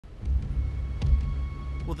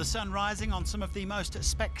Well, the sun rising on some of the most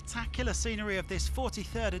spectacular scenery of this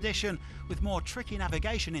 43rd edition, with more tricky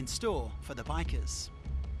navigation in store for the bikers.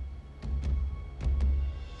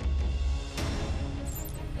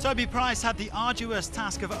 Toby Price had the arduous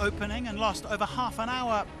task of opening and lost over half an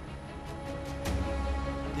hour.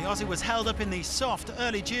 The Aussie was held up in the soft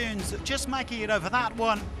early dunes, just making it over that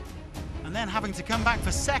one, and then having to come back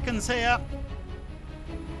for seconds here.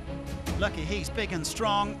 Lucky he's big and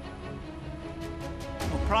strong.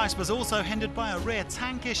 Well, Price was also hindered by a rear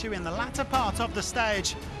tank issue in the latter part of the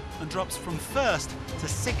stage and drops from 1st to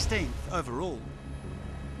 16th overall.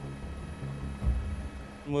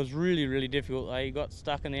 It was really difficult. He got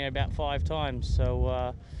stuck in there about 5 times,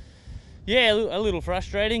 so yeah, a little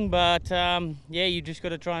frustrating, but yeah, you just got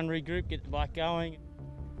to try and regroup, get the bike going.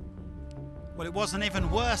 Well, it was an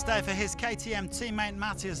even worse day for his KTM teammate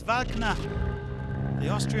Matthias Wagner. The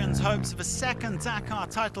Austrian's hopes of a second Dakar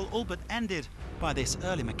title all but ended by this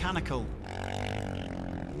early mechanical.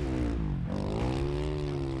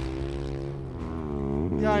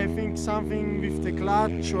 Yeah, I think something with the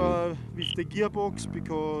clutch or with the gearbox,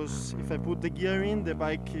 because if I put the gear in, the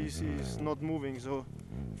bike is not moving, so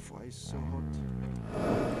it's so hot.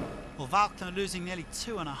 Well, Wagner losing nearly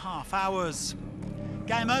 2.5 hours.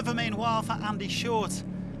 Game over meanwhile for Andy Short.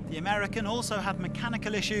 The American also had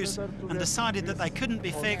mechanical issues and decided that they couldn't be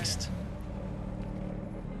fixed.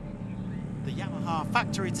 The Yamaha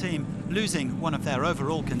factory team losing one of their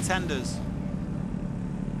overall contenders.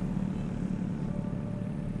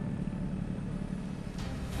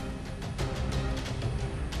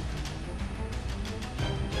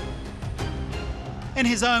 In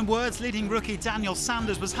his own words, leading rookie Daniel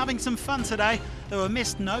Sanders was having some fun today, though a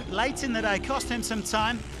missed note late in the day cost him some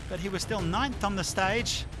time, but he was still 9th on the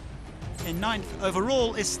stage. In 9th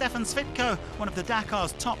overall is Stefan Svitko, one of the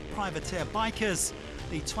Dakar's top privateer bikers.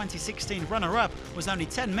 The 2016 runner-up was only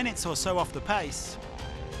 10 minutes or so off the pace.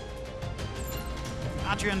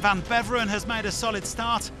 Adrian van Beveren has made a solid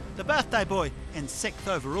start, the birthday boy in 6th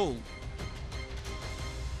overall.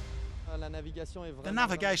 The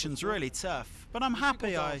navigation's really tough, but I'm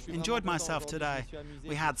happy. I enjoyed myself today.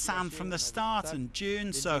 We had sand from the start and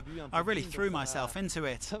dunes, so I really threw myself into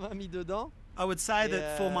it. I would say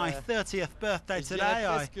that for my 30th birthday today,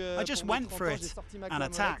 I just went for it and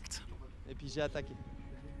attacked.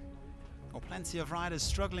 Well, plenty of riders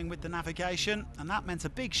struggling with the navigation, and that meant a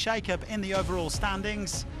big shake-up in the overall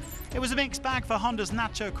standings. It was a mixed bag for Honda's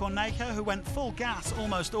Nacho Cornejo, who went full gas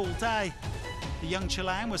almost all day. The young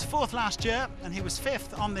Chilean was 4th last year, and he was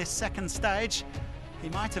 5th on this second stage. He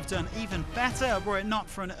might have done even better were it not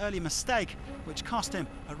for an early mistake, which cost him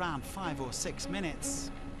around 5 or 6 minutes.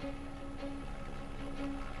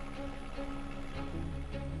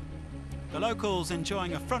 The locals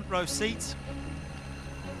enjoying a front row seat.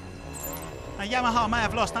 Now, Yamaha may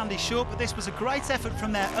have lost Andy Short, but this was a great effort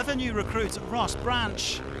from their other new recruit, Ross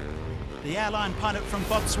Branch. The airline pilot from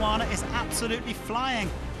Botswana is absolutely flying,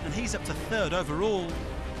 and he's up to 3rd overall.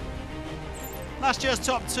 Last year's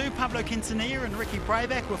top 2, Pablo Quintanilla and Ricky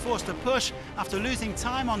BRABEC, were forced to push after losing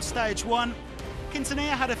time on stage 1.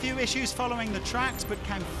 Quintanilla had a few issues following the tracks, but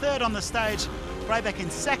came 3rd on the stage. BRABEC in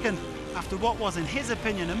 2nd, after what was, in his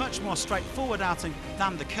opinion, a much more straightforward outing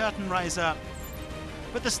than the curtain raiser.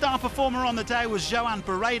 But the star performer on the day was JOAN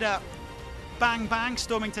BARREDA. Bang bang,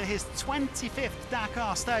 storming to his 25th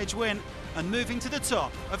Dakar stage win and moving to the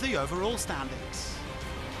top of the overall standings.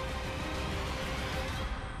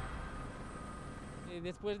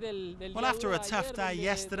 Well, after a tough day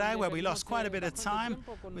yesterday where we lost quite a bit of time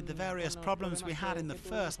with the various problems we had in the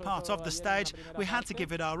first part of the stage, we had to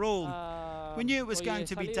give it our all. We knew it was going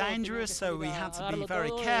to be dangerous, so we had to be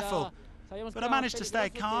very careful. But I managed to stay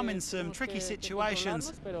calm in some tricky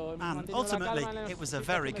situations, and ultimately it was a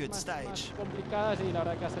very good stage.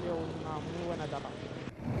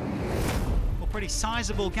 Well, pretty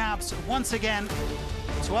sizable gaps once again.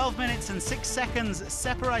 12 minutes and 6 seconds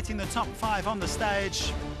separating the top 5 on the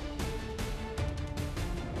stage.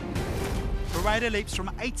 BARREDA leaps from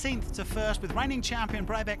 18th to 1st, with reigning champion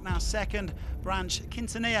BRABEC now 2nd. Branch,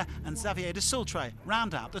 Quintanilla and Xavier de Sultre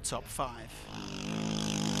round out the top 5.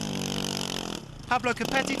 Pablo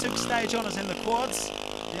COPETTI took stage honours in the quads.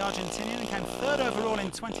 The Argentinian came 3rd overall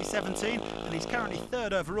in 2017, and he's currently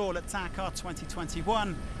 3rd overall at Dakar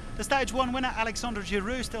 2021. The stage 1 winner, Alexandre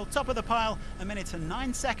Giroud, still top of the pile, 1 minute and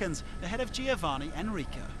 9 seconds ahead of GIOVANNI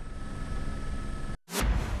ENRICO.